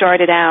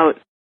started out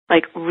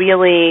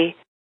really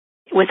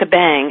with a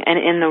bang and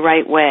in the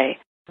right way.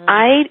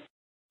 I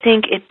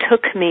think it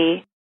took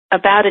me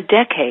about a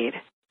decade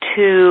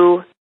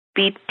to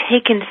be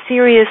taken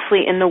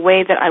seriously in the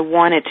way that I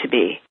wanted to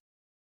be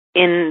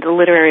in the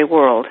literary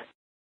world,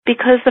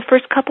 because the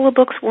first couple of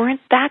books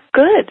weren't that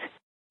good.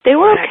 They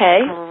were okay.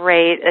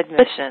 Great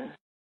admission.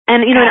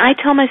 And I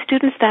tell my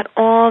students that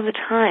all the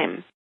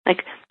time.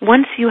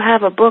 Once you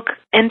have a book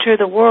enter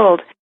the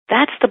world,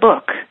 that's the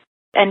book,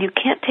 and you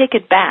can't take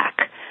it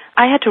back.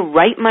 I had to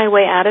write my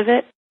way out of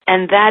it,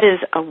 and that is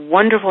a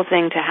wonderful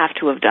thing to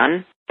have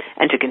done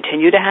and to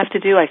continue to have to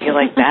do. I feel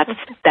like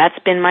that's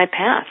been my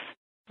path.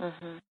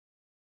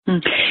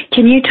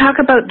 Can you talk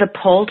about the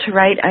pull to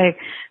write? I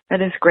read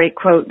this great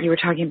quote. You were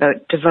talking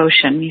about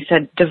Devotion. You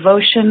said,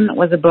 Devotion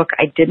was a book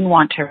I didn't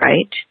want to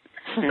write,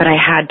 but I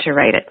had to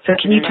write it. So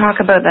can you talk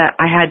about that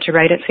I had to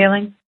write it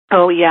feeling?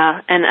 Oh, yeah.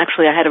 And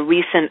actually, I had a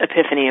recent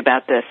epiphany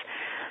about this.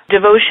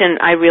 Devotion,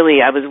 I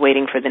was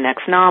waiting for the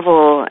next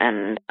novel,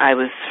 and I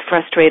was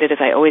frustrated, as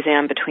I always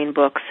am, between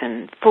books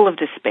and full of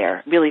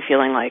despair, really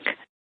feeling like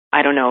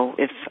I don't know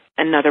if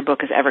another book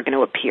is ever going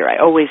to appear. I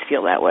always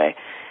feel that way.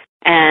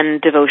 And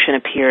Devotion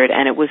appeared,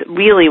 and it was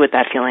really with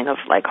that feeling of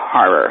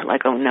horror,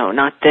 oh no,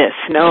 not this,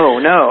 no,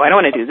 I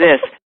don't want to do this.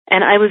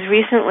 And I was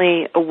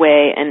recently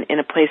away and in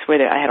a place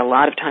where I had a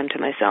lot of time to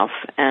myself,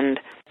 and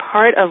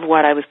part of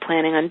what I was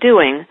planning on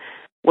doing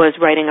was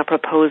writing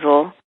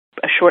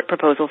a short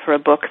proposal for a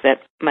book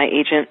that my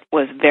agent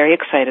was very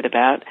excited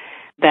about,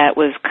 that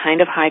was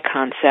kind of high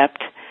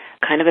concept,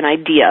 kind of an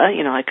idea.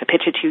 I could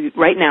pitch it to you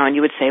right now and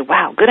you would say,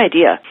 wow, good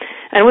idea.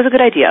 And it was a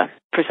good idea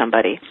for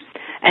somebody.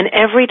 And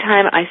every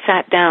time I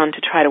sat down to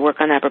try to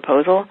work on that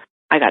proposal,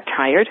 I got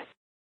tired.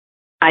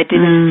 I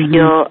didn't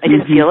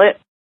feel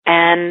it.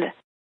 And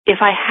if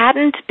I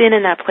hadn't been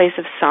in that place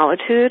of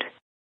solitude,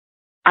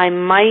 I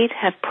might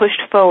have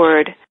pushed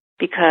forward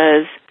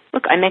because,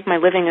 look, I make my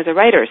living as a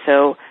writer,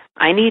 so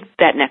I need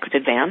that next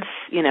advance,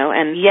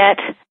 and yet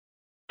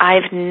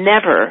I've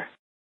never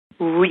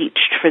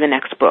reached for the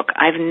next book.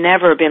 I've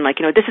never been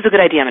this is a good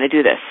idea, I'm going to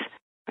do this,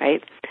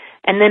 right?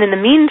 And then in the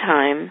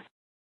meantime,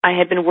 I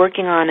had been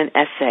working on an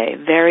essay,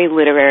 very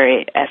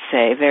literary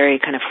essay, very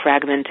kind of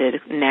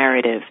fragmented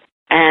narrative.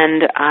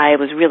 And I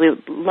was really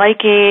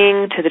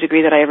liking, to the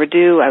degree that I ever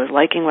do, I was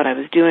liking what I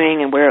was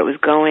doing and where it was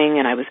going,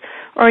 and I was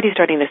already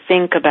starting to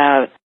think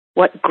about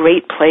what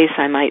great place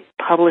I might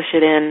publish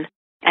it in.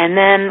 And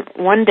then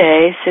one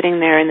day, sitting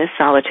there in this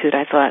solitude,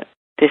 I thought,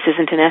 this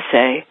isn't an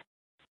essay,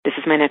 this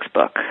is my next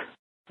book.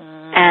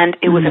 And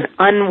it was an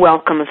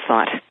unwelcome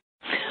thought.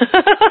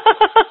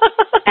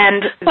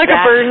 And like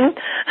a burden.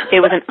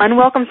 It was an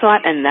unwelcome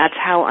thought, and that's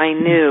how I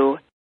knew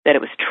that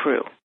it was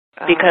true.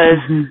 Because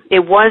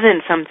it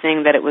wasn't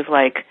something that it was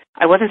like,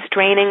 I wasn't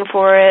straining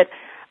for it,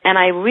 and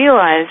I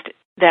realized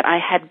that I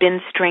had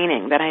been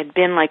straining, that I had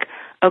been like,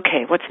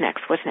 okay, what's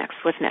next, what's next,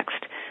 what's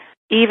next?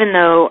 Even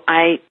though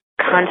I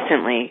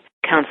constantly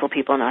counsel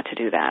people not to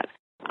do that,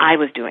 I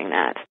was doing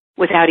that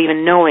without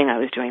even knowing I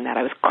was doing that.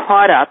 I was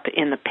caught up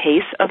in the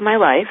pace of my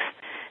life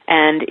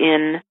and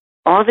in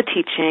all the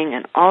teaching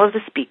and all of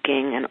the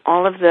speaking and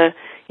all of the,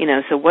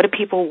 so what do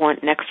people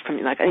want next from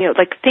me? Like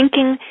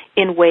thinking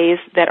in ways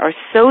that are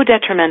so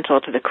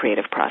detrimental to the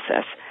creative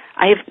process.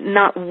 I have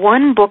not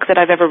one book that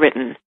I've ever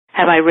written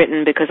have I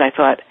written because I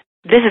thought,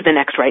 this is the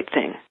next right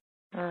thing.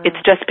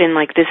 It's just been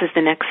like, this is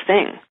the next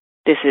thing.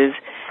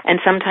 And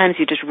sometimes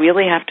you just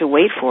really have to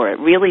wait for it,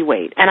 really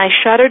wait. And I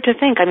shuddered to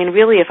think,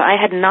 really, if I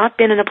had not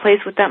been in a place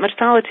with that much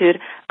solitude,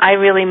 I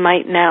really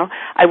might now,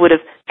 I would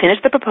have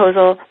finished the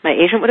proposal, my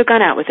agent would have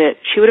gone out with it,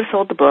 she would have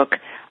sold the book,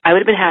 I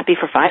would have been happy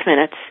for 5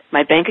 minutes,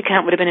 my bank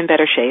account would have been in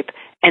better shape,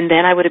 and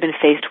then I would have been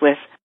faced with,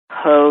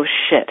 oh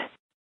shit,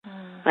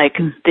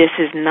 this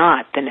is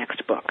not the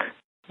next book.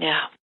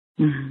 Yeah.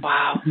 Mm-hmm.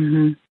 Wow.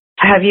 Mm-hmm.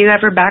 Have you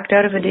ever backed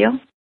out of a deal?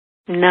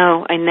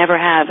 No, I never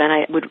have, and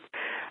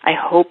I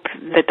hope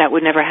that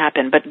would never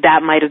happen, but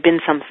that might have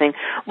been something.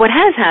 What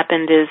has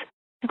happened is,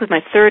 I think with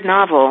my third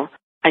novel,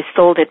 I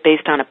sold it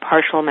based on a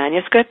partial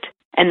manuscript,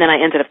 and then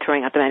I ended up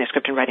throwing out the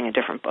manuscript and writing a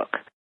different book.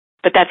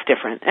 But that's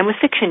different. And with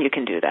fiction, you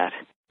can do that.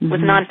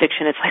 With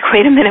nonfiction, it's like,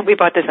 wait a minute, we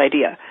bought this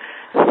idea.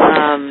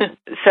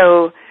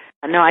 So,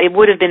 no, it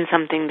would have been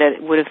something that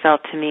would have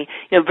felt to me.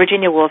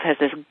 Virginia Woolf has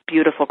this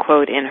beautiful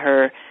quote in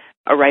her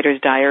A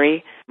Writer's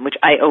Diary, which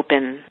I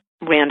open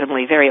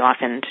randomly very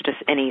often to just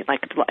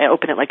I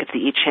open it like it's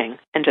the I Ching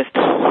and just,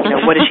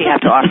 what does she have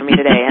to offer me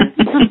today?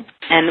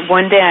 And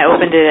one day I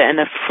opened it and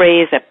the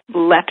phrase that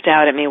leapt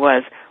out at me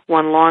was,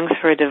 one longs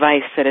for a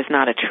device that is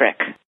not a trick.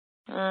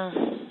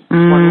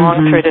 One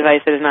longs for a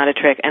device that is not a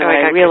trick. And what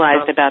I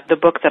realized about the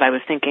book that I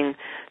was thinking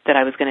that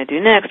I was going to do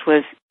next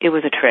was, it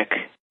was a trick.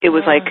 It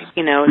was like,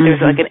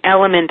 there's like an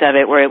element of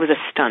it where it was a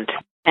stunt.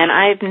 And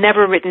I've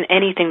never written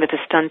anything that's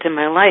a stunt in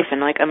my life.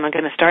 And am I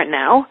going to start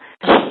now?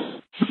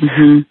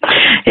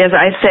 Yes,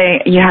 I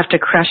say you have to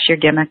crush your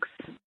gimmicks.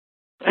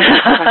 Who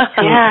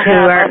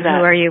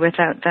are you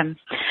without them?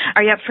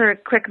 Are you up for a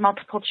quick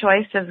multiple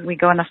choice as we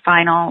go in the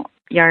final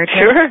yard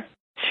here?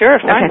 Sure,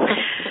 fine.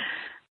 Okay.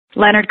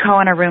 Leonard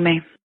Cohen or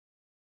Rumi?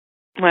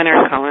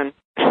 Leonard Cohen.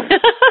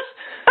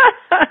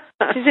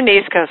 She's an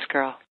East Coast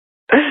girl.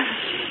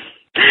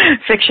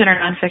 Fiction or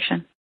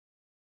nonfiction?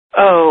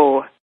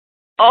 Oh,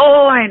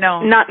 I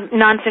know. Not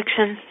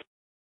nonfiction.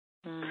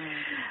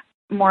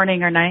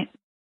 Morning or night?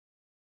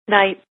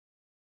 Night.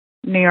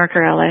 New York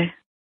or LA?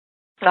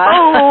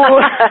 Oh,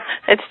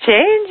 it's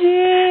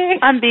changing.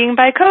 I'm being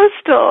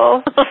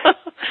bicoastal.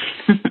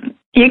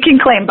 You can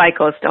claim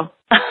bicoastal.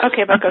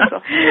 Okay,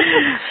 bicoastal.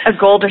 A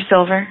gold or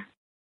silver?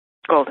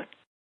 Gold.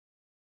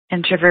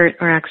 Introvert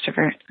or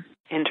extrovert?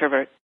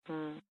 Introvert.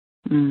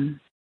 Linda,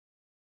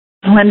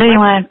 you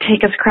want to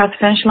take us across the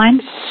finish line?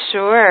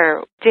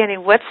 Sure. Danny,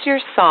 what's your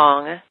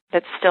song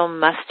that still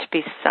must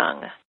be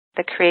sung?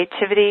 The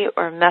creativity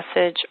or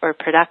message or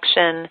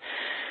production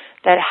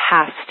that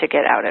has to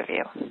get out of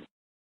you?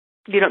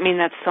 You don't mean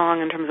that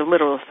song in terms of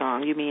literal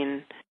song. You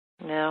mean...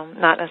 No,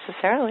 not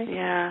necessarily.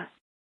 Yeah.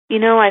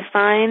 I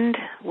find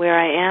where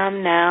I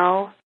am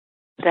now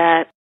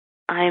that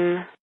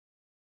I'm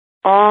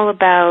all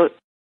about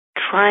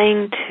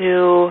trying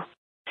to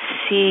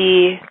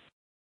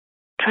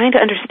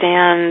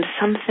understand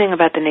something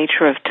about the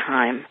nature of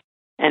time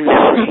and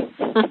memory,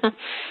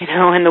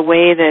 and the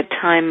way that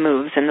time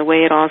moves and the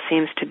way it all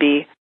seems to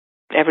be,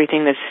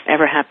 everything that's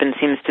ever happened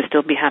seems to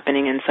still be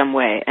happening in some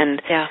way.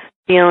 And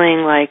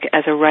feeling like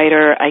as a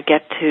writer, I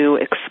get to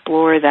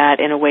explore that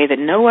in a way that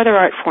no other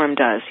art form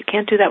does. You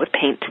can't do that with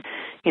paint.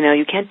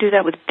 You can't do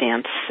that with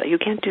dance. You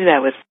can't do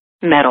that with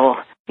metal,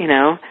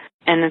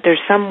 and that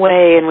there's some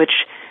way in which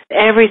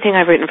everything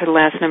I've written for the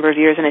last number of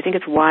years, and I think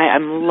it's why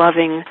I'm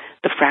loving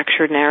the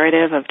fractured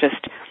narrative of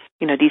just,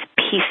 these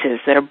pieces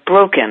that are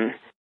broken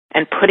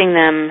and putting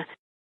them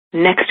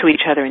next to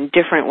each other in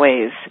different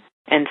ways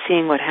and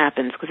seeing what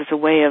happens, because it's a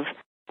way of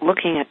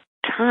looking at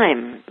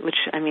time, which,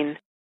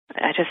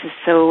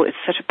 it's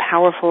such a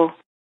powerful,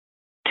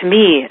 to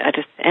me, a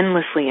just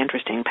endlessly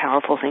interesting,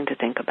 powerful thing to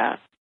think about.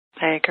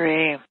 I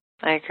agree.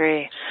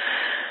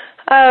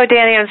 Oh,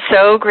 Danny, I'm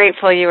so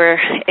grateful you were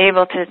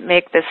able to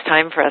make this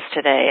time for us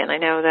today. And I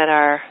know that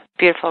our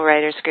beautiful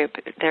writers group,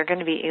 they're going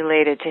to be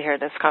elated to hear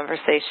this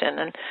conversation.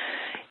 And,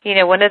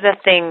 one of the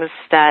things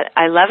that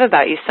I love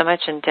about you so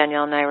much, and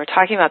Danielle and I were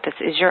talking about this,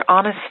 is your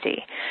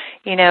honesty.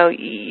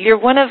 You're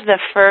one of the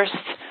first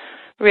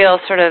real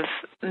sort of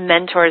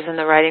mentors in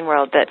the writing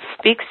world that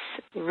speaks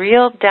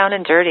real down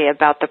and dirty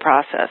about the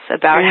process,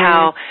 about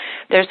how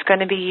there's going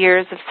to be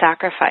years of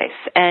sacrifice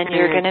and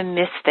you're going to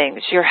miss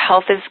things. Your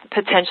health is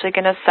potentially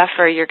going to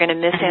suffer. You're going to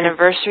miss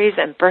anniversaries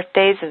and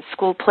birthdays and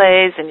school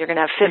plays, and you're going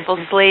to have fitful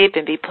sleep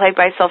and be plagued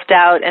by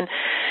self-doubt. And,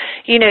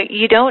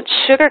 you don't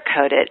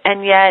sugarcoat it,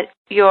 and yet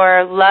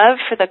your love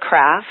for the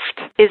craft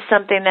is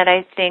something that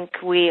I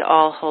think we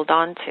all hold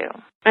on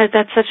to.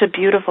 That's such a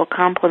beautiful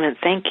compliment.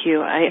 Thank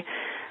you. I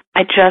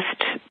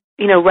just,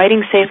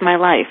 writing saved my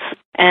life.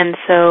 And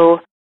so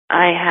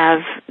I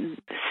have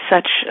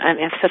such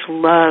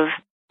love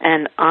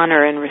and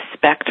honor and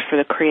respect for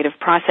the creative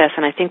process.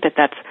 And I think that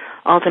that's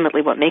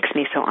ultimately what makes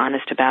me so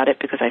honest about it,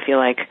 because I feel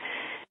like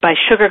by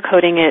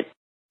sugarcoating it,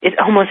 it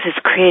almost is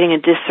creating a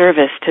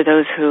disservice to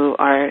those who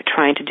are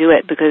trying to do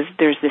it, because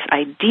there's this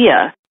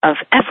idea of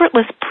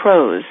effortless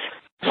prose.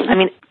 I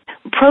mean,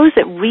 prose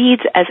that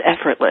reads as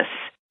effortless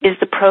is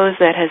the prose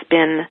that has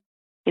been,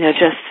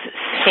 just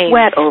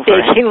sweat over.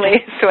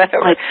 Sweat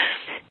over. Like,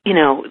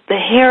 the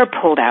hair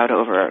pulled out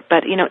over.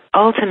 But,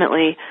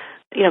 ultimately,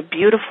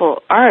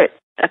 beautiful art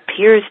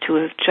appears to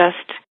have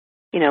just,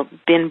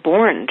 been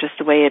born just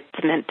the way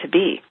it's meant to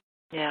be.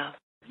 Yeah.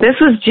 This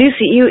was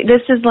juicy.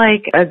 This is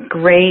like a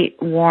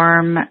great,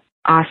 warm,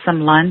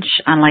 awesome lunch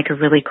on like a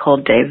really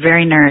cold day.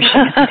 Very nourishing.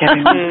 I think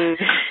everyone's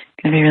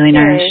going to be really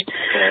nourished.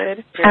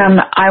 Good.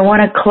 I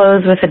want to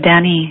close with a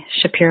Dani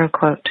Shapiro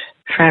quote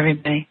for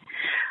everybody.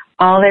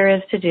 All there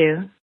is to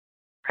do,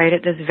 right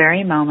at this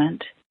very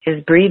moment,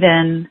 is breathe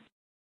in,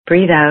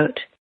 breathe out,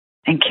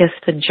 and kiss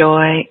the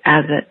joy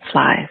as it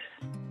flies.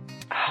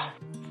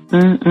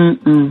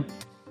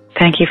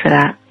 Thank you for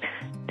that.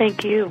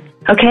 Thank you.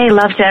 Okay,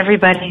 love to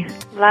everybody.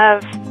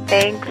 Love.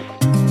 Thanks.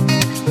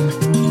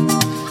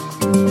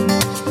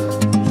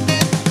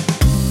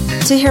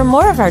 To hear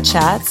more of our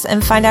chats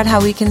and find out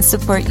how we can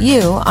support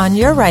you on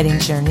your writing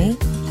journey,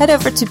 head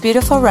over to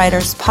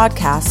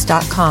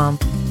beautifulwriterspodcast.com,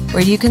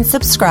 where you can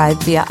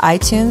subscribe via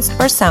iTunes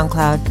or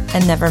SoundCloud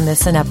and never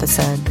miss an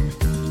episode.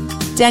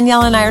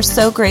 Danielle and I are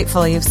so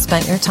grateful you've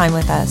spent your time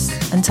with us.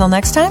 Until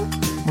next time,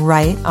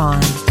 write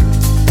on.